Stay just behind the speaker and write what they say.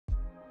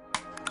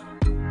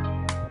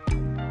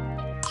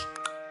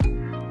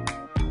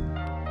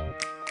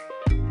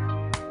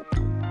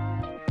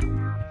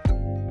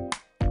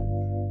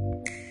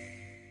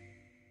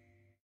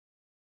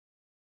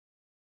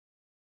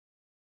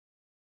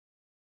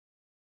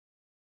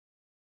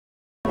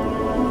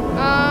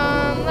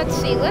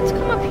Hey, let's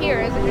come up here.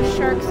 There's like a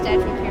shark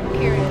statue up here. I'm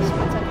curious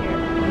what's up here.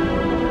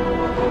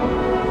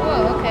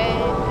 Whoa, okay.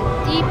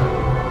 Deep,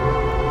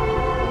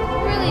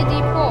 really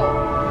deep hole.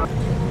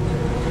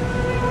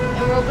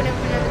 And we're opening up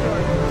another door.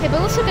 Okay, but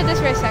let's look at this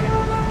for a second.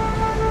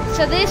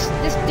 So this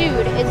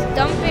dude is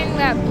dumping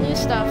that blue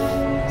stuff.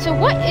 So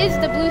what is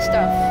the blue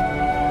stuff?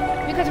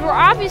 Because we're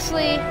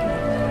obviously...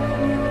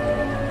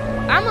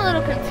 I'm a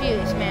little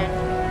confused, man.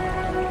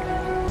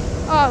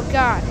 Oh,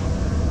 God.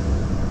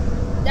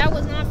 That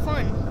was not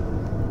fun.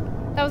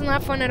 That was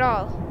not fun at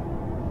all.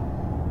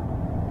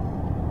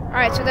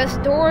 Alright, so this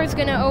door is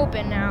gonna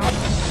open now.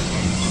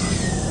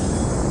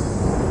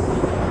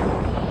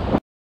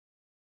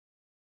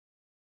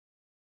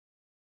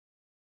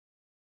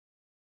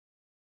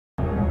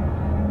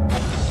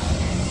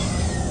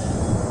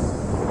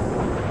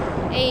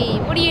 Hey,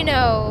 what do you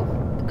know?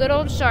 The good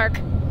old shark.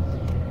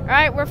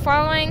 Alright, we're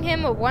following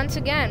him once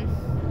again.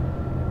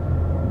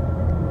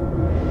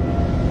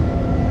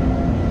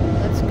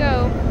 Let's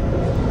go.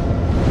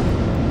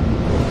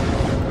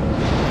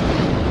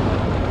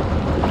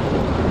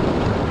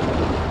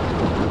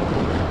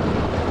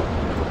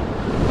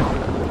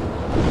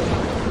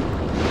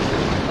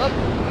 Oh,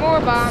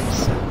 more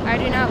bombs. I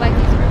do not like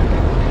these.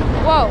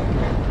 Whoa.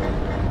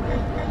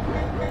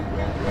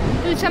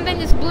 Dude, something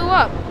just blew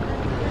up.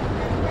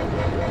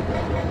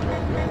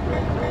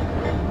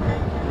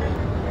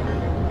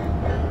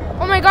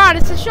 Oh my God,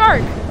 it's a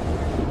shark!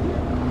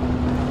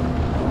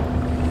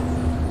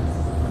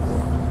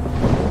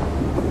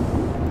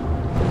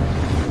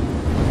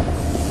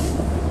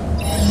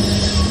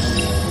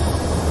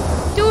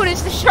 Dude,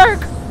 it's the shark!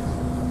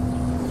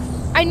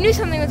 I knew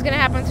something was gonna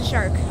happen with the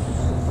shark.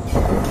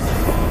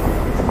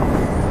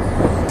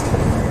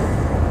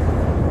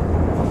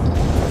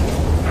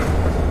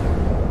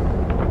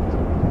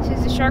 So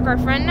is the shark our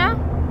friend now?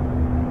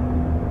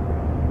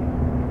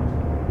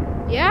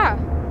 Yeah.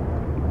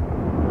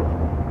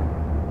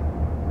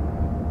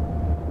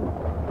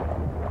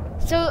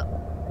 So,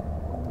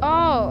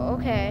 oh,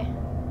 okay.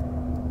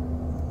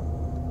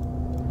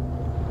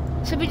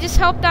 So we just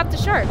helped out the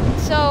shark.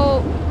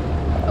 So,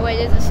 oh wait,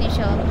 there's a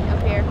seashell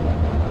up here.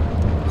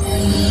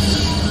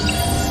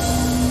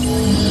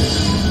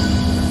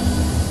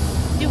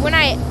 Dude, when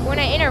I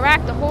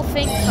interact, the whole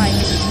thing's like,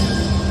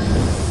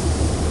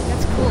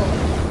 that's cool.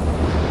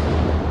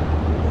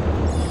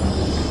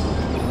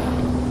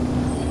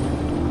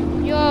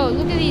 Yo,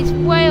 look at these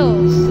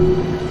whales.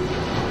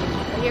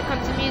 Oh, here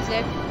comes the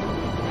music.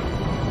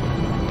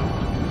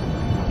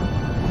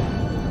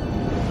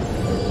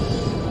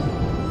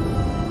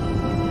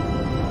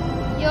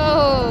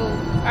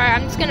 Alright,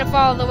 I'm just gonna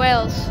follow the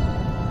whales.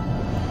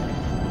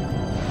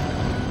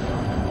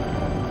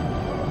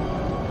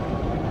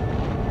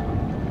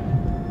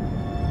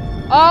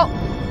 Oh,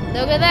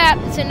 look at that.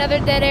 It's another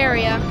dead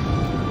area.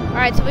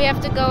 Alright, so we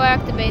have to go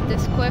activate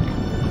this quick.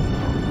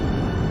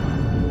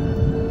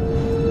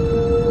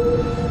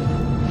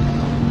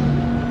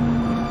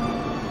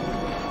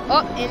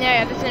 Oh, in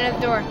there, there's another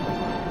door.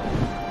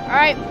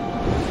 Alright,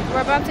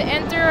 we're about to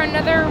enter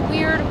another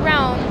weird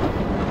realm.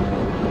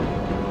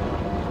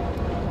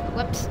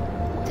 Whoops.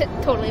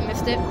 Totally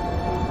missed it.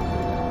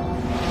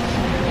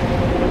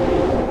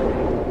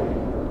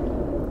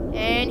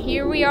 And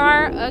here we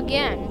are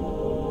again.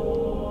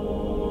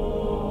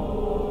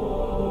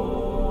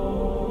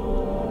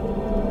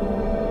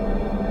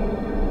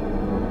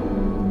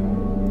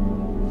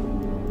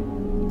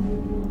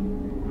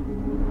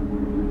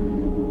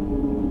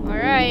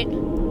 Alright.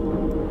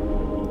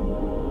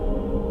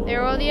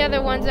 There are all the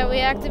other ones that we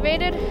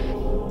activated.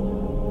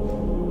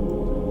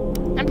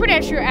 I'm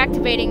pretty sure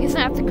activating is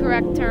not the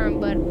correct term,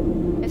 but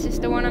this is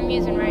the one I'm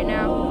using right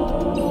now.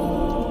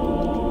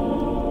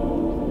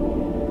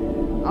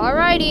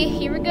 Alrighty,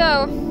 here we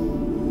go.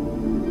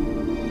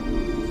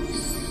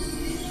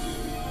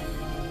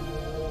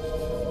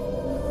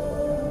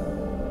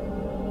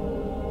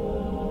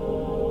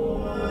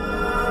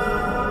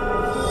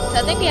 So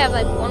I think we have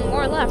like one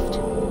more left.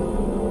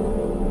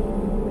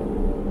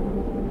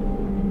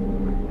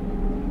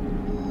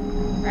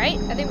 Right?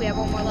 I think we have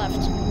one more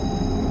left.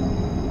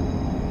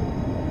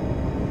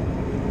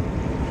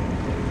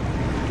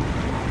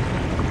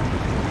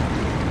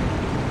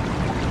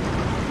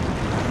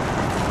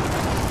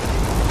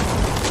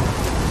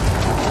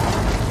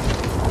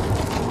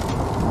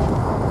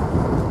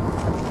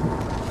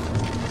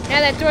 Now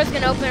that door's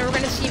gonna open, we're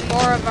gonna see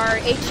more of our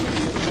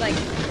ancient, like,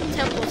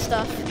 temple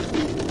stuff.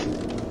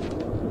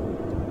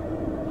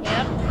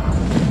 Yep.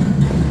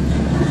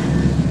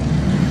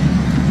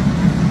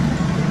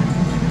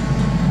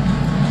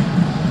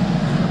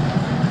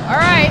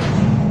 Alright,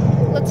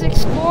 let's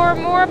explore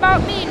more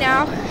about me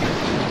now.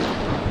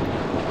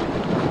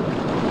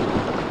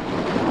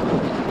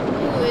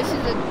 Ooh, this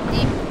is a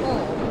deep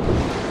hole.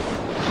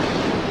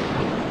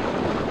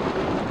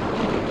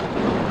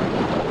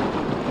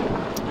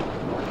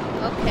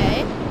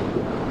 Okay.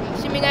 I'm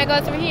assuming I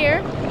go through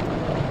here.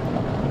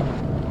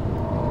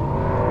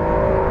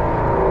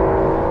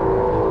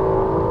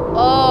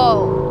 Oh.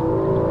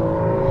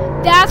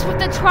 That's what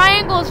the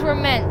triangles were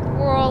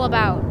all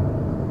about.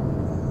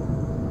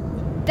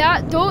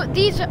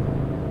 These.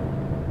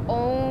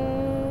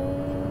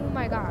 Oh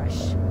my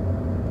gosh.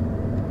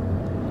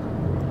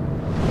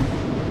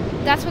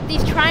 That's what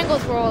these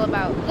triangles were all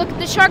about. Look,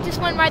 the shark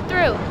just went right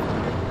through.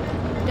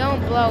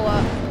 Don't blow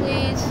up,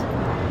 please.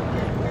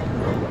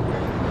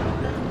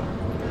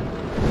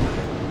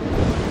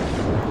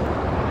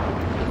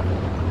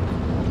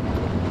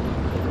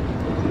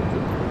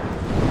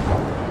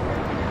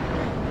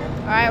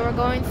 Alright, we're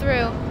going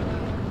through.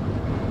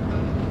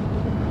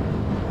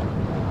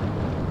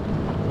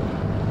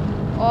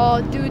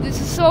 Oh, dude,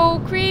 this is so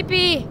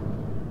creepy.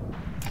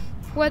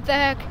 What the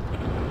heck?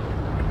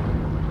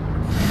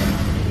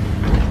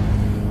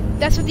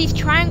 That's what these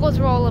triangles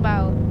were all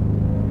about.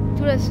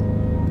 Dude,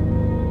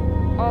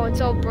 oh,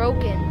 it's all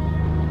broken.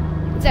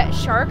 Is that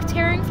shark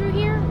tearing through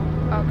here?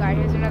 Oh god,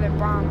 here's another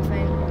bomb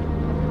thing.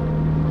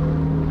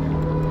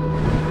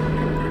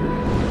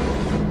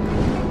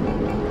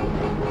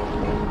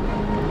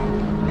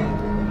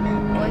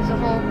 Oh, there's a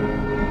hole.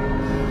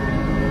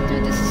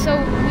 Dude, this is so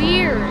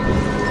weird.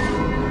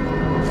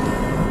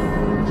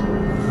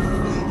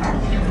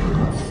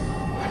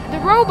 The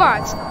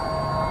robots.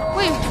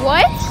 Wait,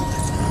 what?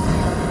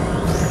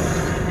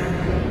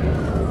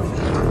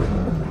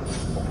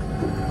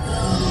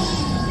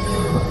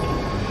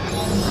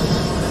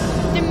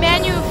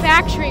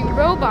 Manufacturing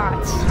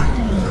robots.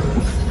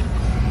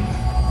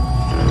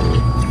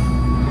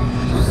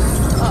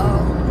 Uh-oh.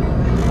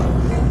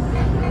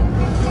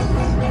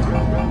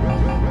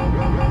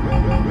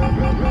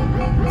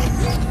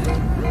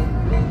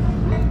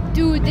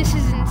 Dude, this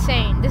is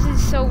insane. This is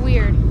so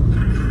weird.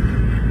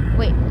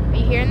 Wait, are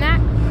you hearing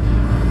that?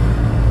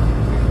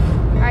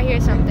 I hear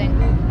something.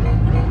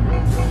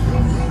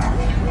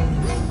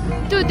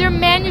 Dude, they're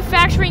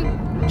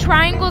manufacturing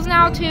triangles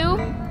now too?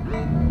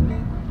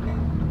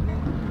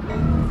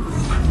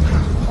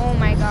 Oh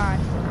my god.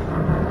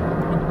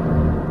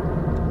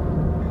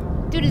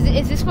 Dude,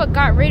 is this what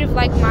got rid of,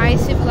 like, my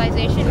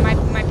civilization, my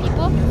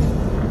people?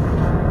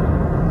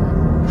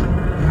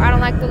 I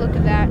don't like the look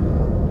of that.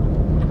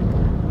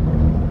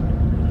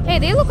 Hey,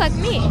 they look like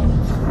me.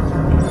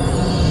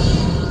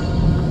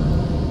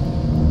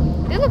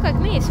 They look like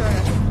me, sort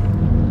of.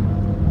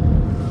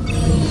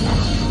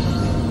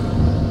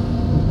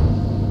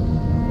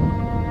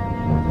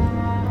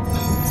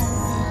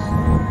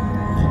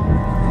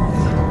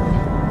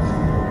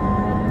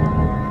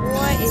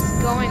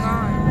 Going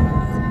on?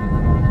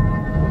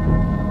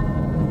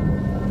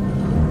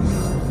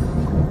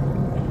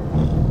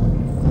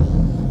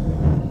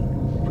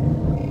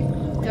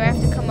 Do I have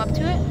to come up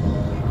to it?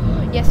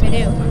 Yes, I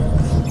do.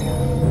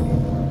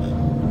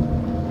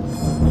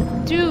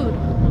 Dude,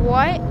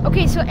 what?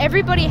 Okay, so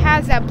everybody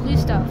has that blue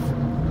stuff.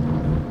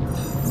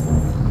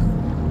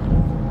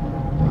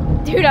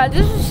 Dude,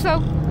 this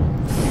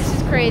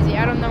is crazy.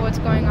 I don't know what's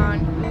going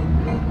on.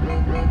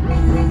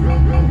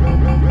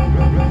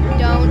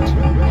 Don't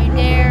you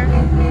dare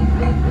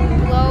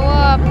blow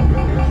up.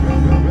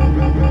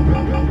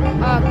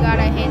 Oh god,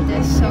 I hate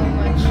this so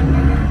much.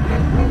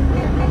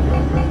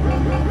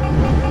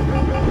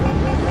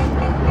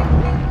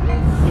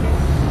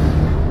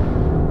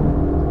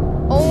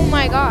 Oh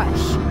my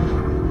gosh.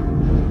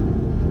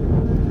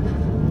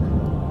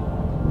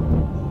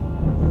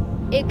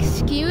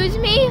 Excuse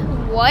me?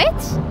 What?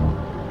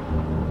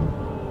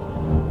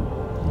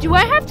 Do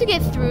I have to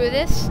get through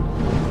this?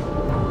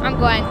 I'm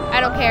going.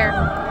 I don't care.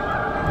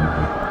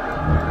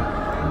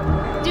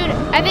 Dude,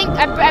 I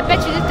bet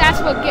you that's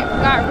what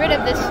got rid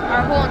of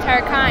our whole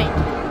entire kind.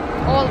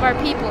 All of our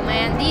people,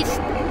 man. These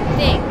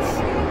things.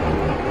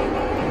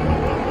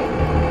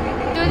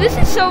 Dude, this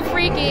is so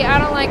freaky. I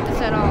don't like this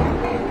at all.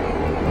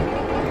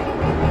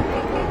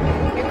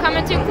 You're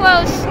coming too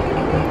close.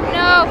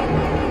 No.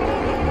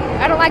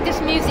 I don't like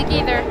this music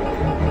either.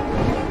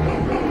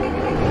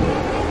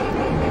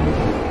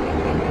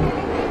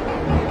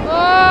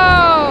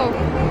 Oh!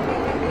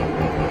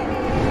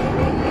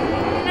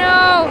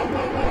 No!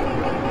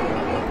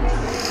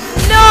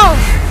 No!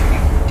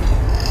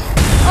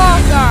 Oh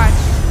god.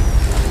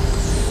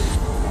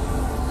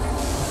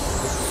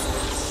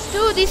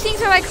 Dude, these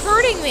things are like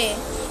hurting me.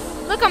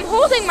 Look, I'm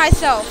holding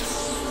myself.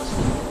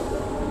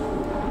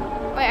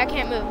 Wait, I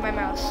can't move my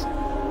mouse.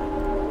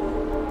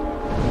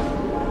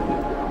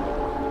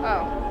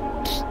 Oh.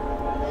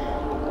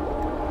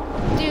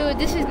 Dude,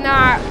 this is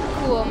not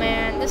cool,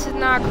 man. This is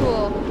not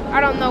cool. I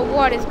don't know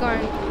what is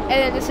going. And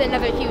then there's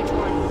another huge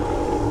one.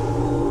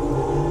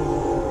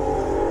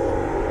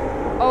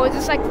 Oh, is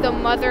this like the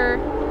mother?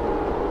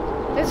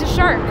 There's a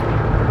shark.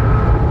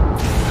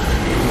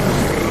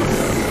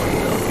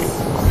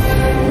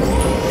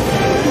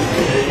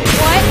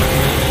 What?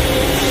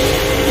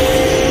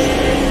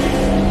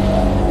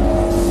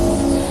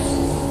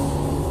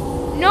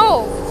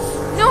 No.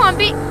 No,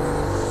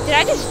 did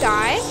I just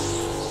die?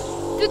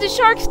 Dude, the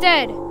shark's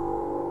dead.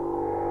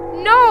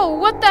 No,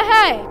 what the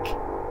heck?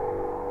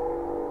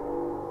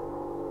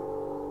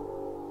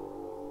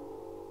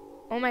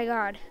 Oh my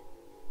god.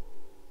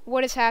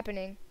 What is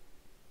happening?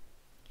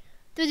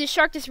 Dude, the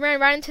shark just ran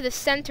right into the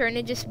center and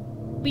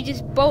we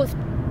just both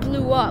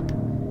blew up.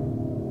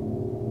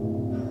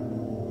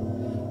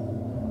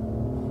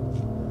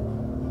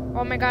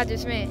 Oh my god,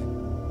 there's me.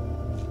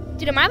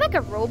 Dude, am I like a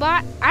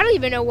robot? I don't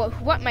even know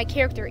what my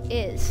character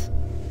is.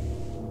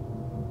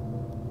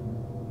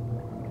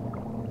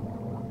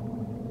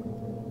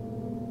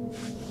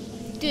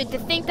 Dude, to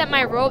think that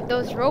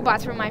those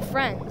robots were my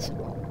friends.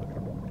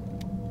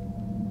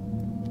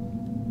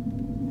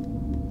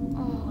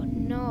 Oh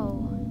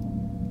no.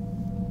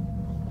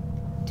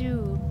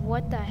 Dude,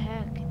 what the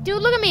heck?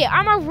 Dude, look at me,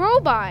 I'm a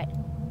robot.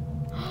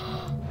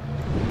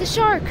 The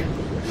shark.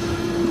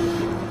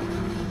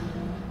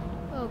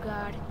 Oh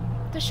god.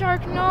 The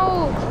shark,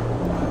 no.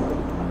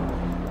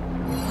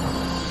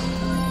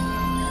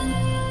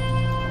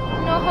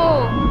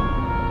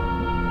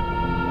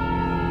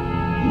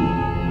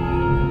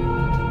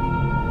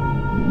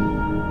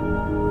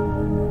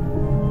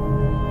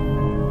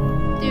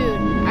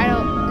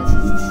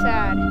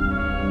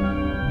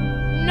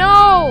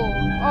 No.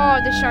 Oh,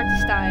 the shark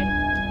just died.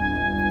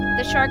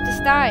 The shark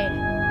just died.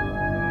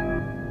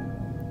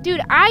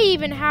 Dude, I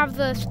even have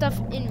the stuff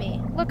in me.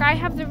 Look, I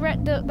have the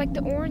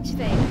orange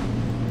thing.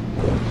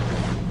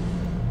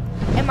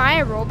 Am I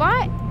a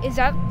robot? Is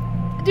that...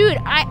 Dude,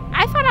 I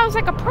thought I was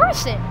like a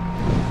person.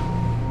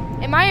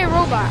 Am I a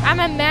robot? I'm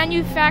a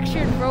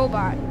manufactured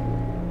robot.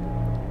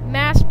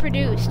 Mass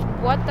produced.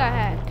 What the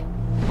heck?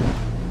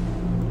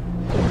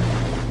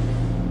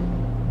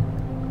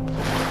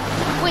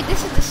 Wait,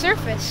 this is the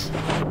surface.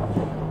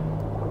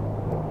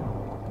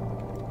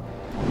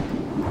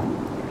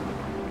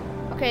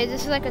 Okay,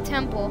 this is like a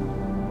temple.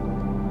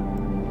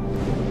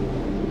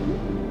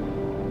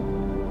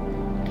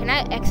 Can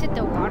I exit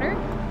the water?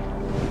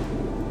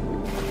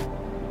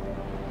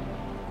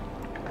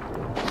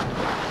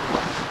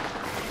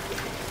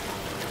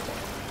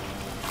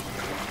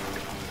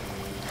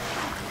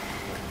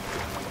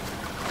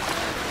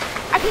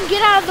 I can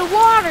get out of the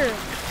water!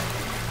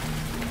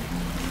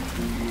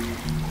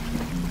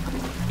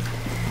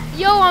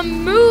 Yo,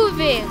 I'm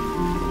moving!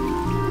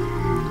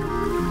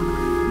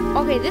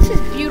 Okay, this is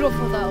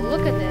beautiful though.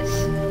 Look at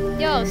this.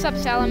 Yo, what's up,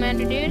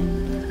 salamander dude?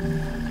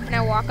 Can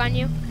I walk on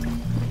you?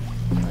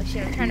 Oh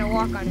shit, I'm trying to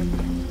walk on him.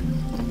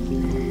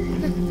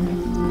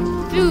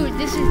 Dude,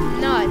 this is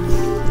nuts.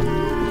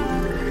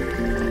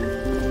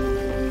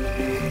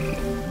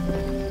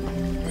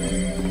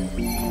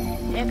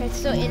 I can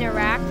still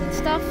interact and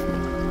stuff.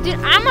 Dude,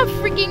 I'm a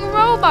freaking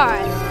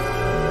robot!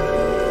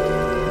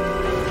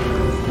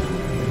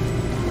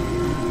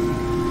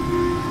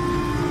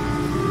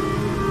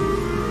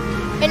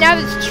 And now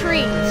there's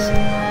trees.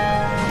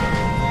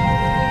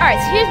 Alright,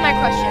 so here's my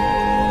question.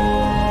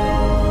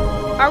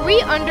 Are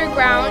we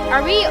underground?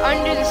 Are we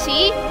under the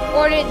sea?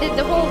 Or did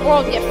the whole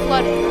world get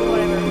flooded or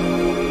whatever?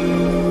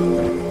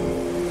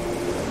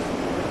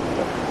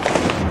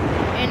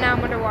 And now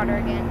I'm underwater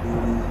again.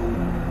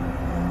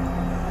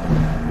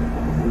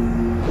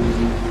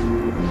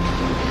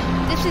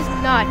 This is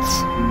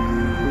nuts.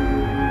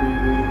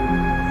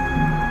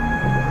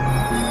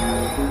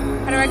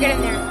 How do I get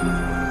in there?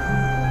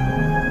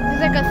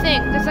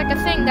 There's like a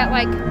thing that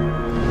like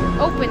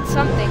opens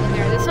something in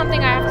there. There's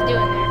something I have to do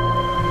in there.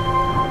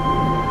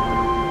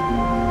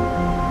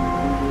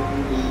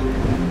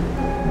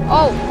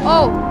 Oh,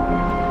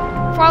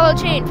 follow the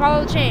chain,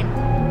 follow the chain.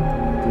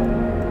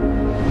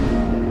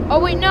 Oh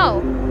wait,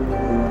 no,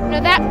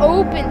 that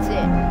opens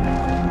it.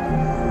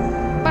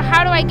 But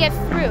how do I get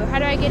through? How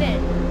do I get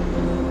in?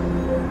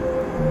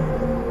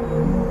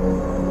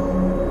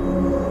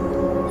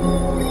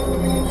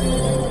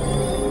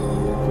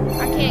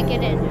 Can't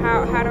get in.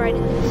 How do I do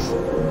this?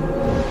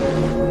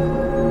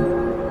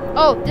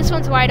 Oh, this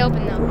one's wide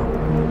open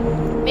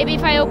though. Maybe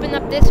if I open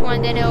up this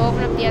one, then it'll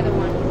open up the other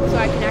one, so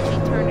I can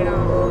actually turn it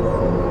on.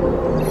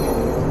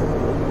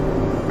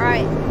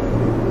 Alright.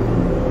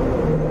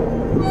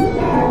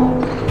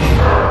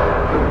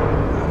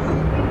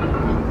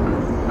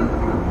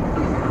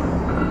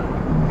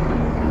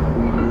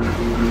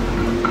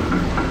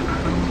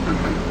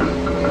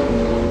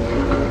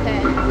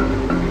 Okay.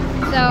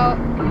 So,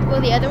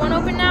 will the other one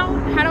open now?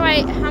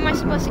 How am I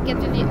supposed to get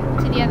through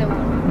to the other one?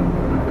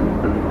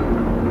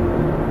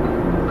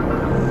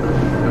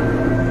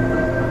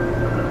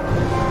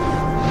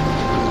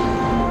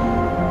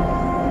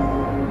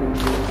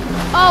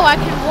 Oh, I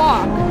can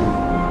walk.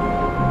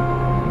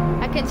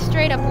 I can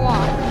straight up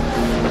walk.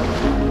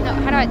 No,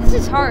 how do I? This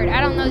is hard. I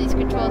don't know these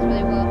controls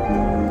really well.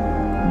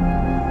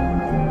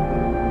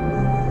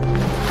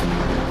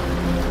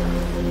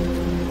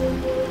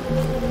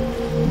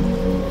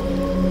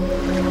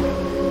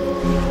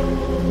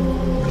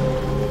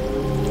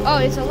 Oh,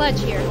 it's a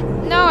ledge here.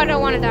 No, I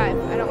don't want to dive.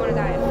 I don't want to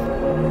dive.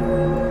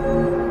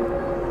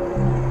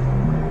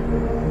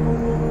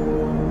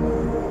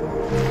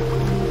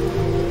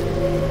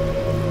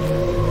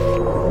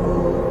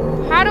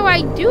 How do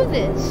I do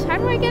this? How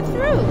do I get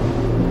through?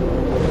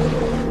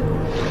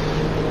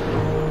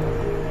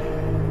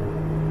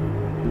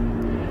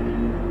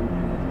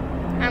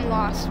 I'm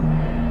lost.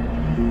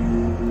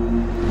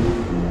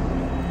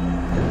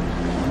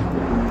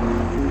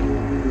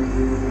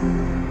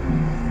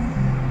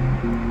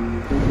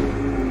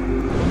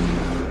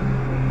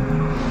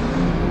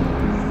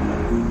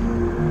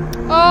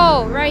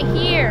 Oh, right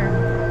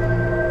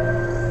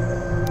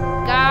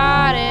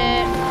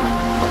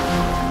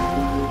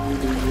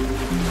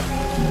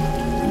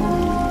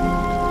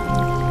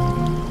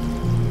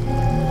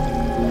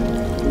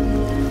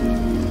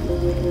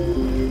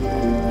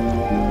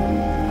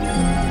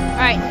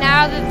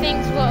how the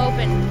things will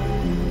open.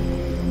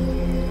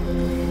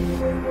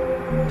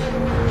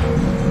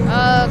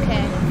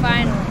 Okay,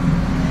 finally.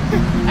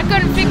 I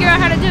couldn't figure out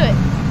how to do it.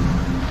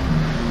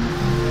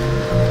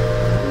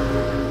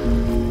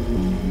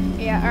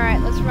 Yeah,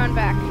 alright, let's run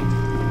back.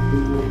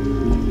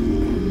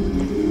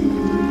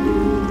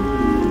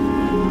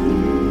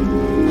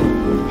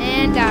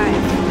 And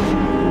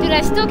dive. Dude,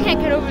 I still can't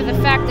get over the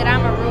fact that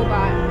I'm a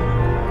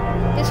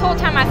robot. This whole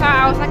time I thought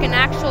I was like an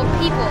actual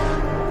people.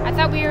 I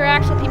thought we were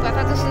actual people. I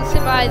thought this was a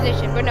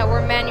civilization. But no,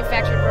 we're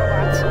manufactured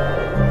robots.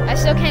 I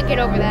still can't get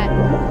over that.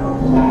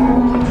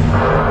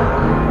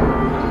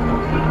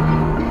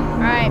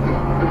 Alright.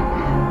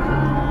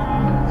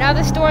 Now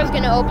this door is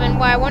going to open.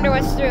 Well, I wonder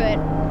what's through it.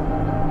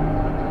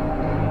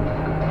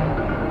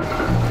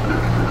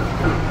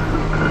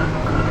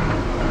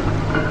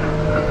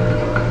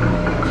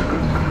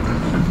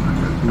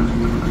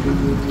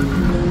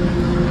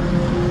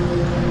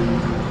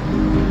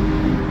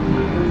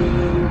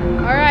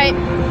 Alright,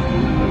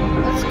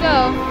 let's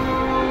go.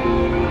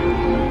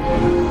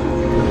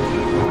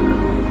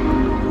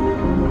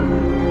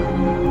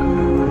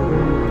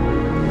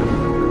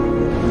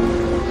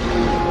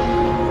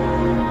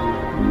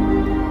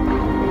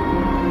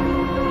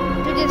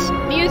 Dude, this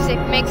music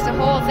makes the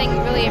whole thing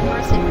really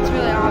immersive. It's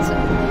really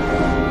awesome.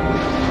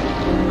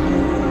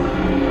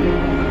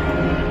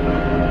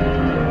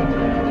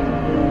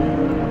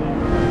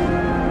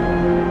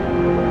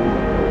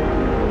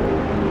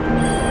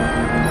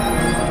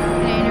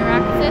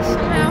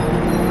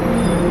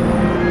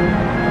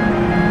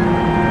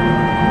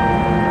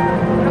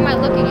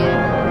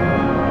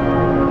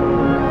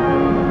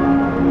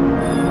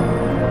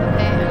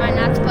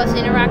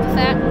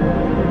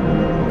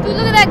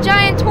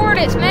 Giant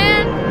tortoise,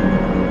 man!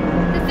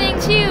 The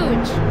thing's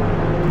huge!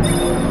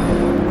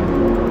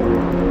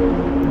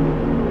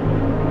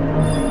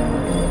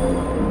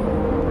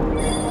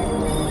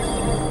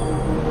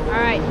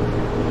 Alright.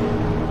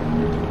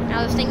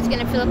 Now this thing's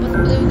gonna fill up with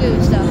blue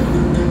goo stuff.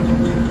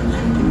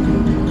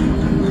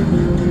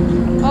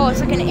 Oh, it's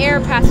like an air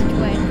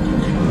passageway.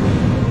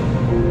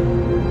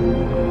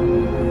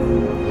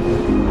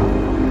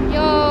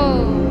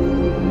 Yo!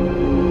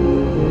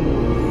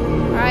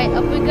 Alright,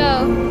 up we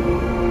go.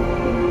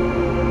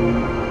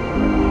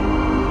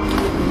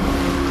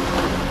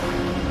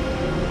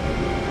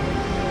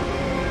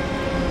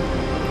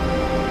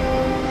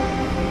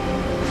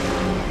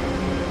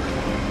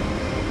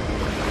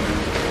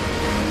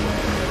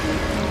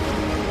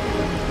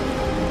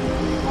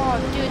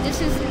 Dude, this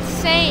is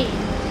insane.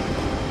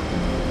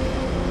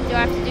 Do I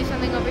have to do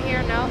something over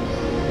here? No?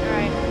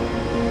 Alright.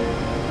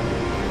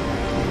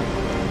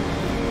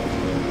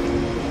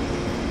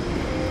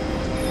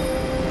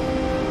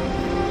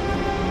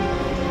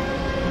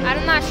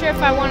 I'm not sure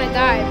if I want to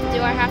dive.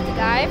 Do I have to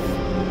dive?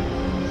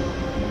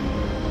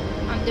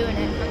 I'm doing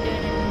it. I'm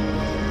doing it.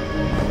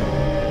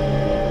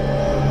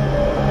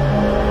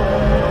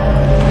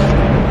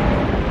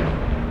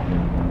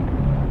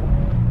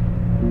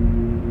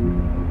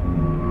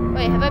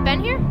 Wait, have I been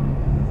here?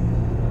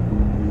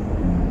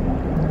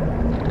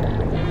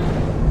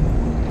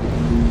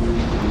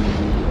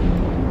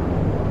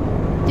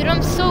 Dude,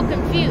 I'm so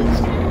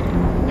confused.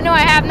 No,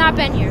 I have not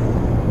been here.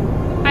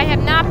 I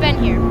have not been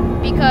here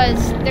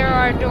because there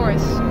are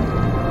doors.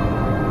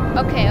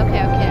 Okay.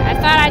 I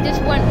thought I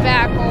just went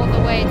back all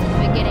the way to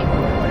the beginning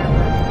or whatever.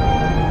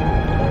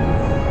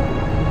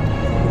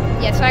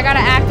 Yeah, so I gotta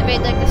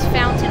activate like this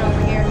fountain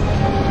over here.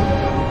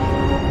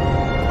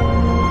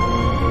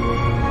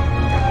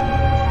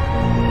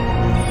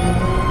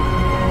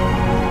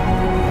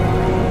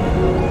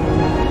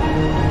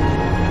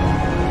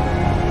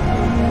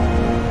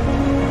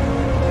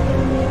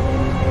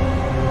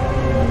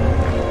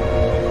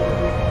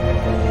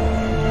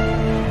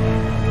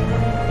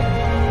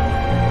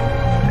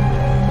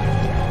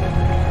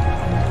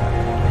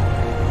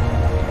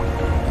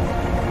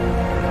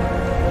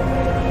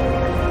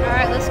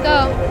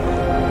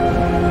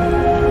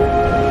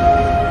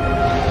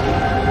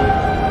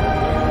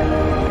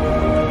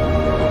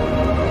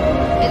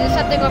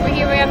 Over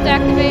here we have to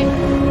activate.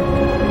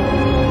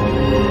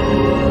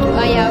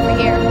 Oh yeah, over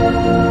here.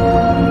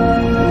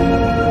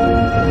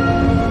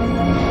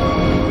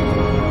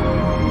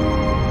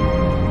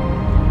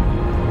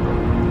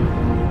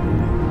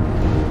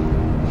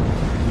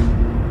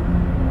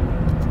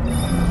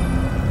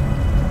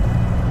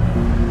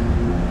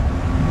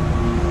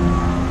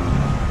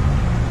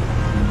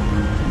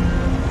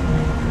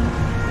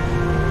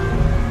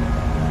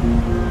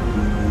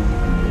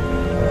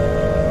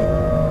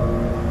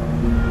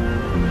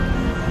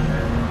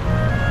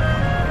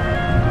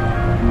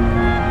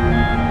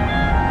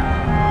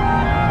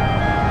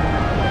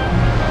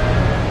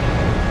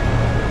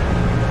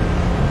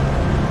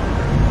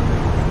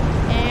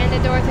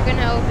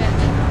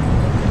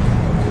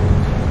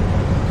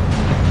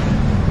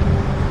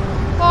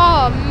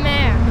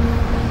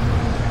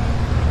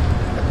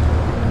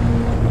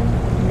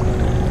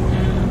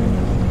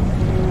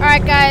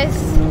 Alright guys,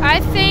 I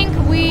think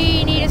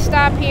we need to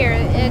stop here.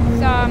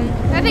 It's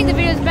I think the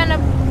video's been a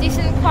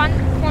decent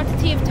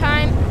quantity of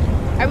time.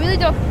 I really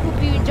do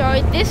hope you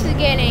enjoyed. This is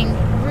getting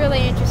really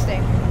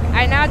interesting.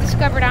 I now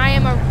discovered I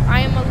am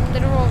a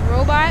literal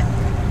robot,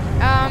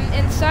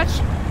 and such.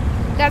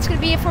 That's gonna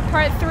be it for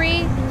part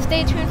 3.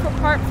 Stay tuned for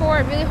part 4. I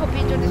really hope you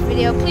enjoyed this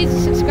video. Please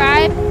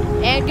subscribe,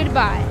 and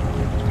goodbye.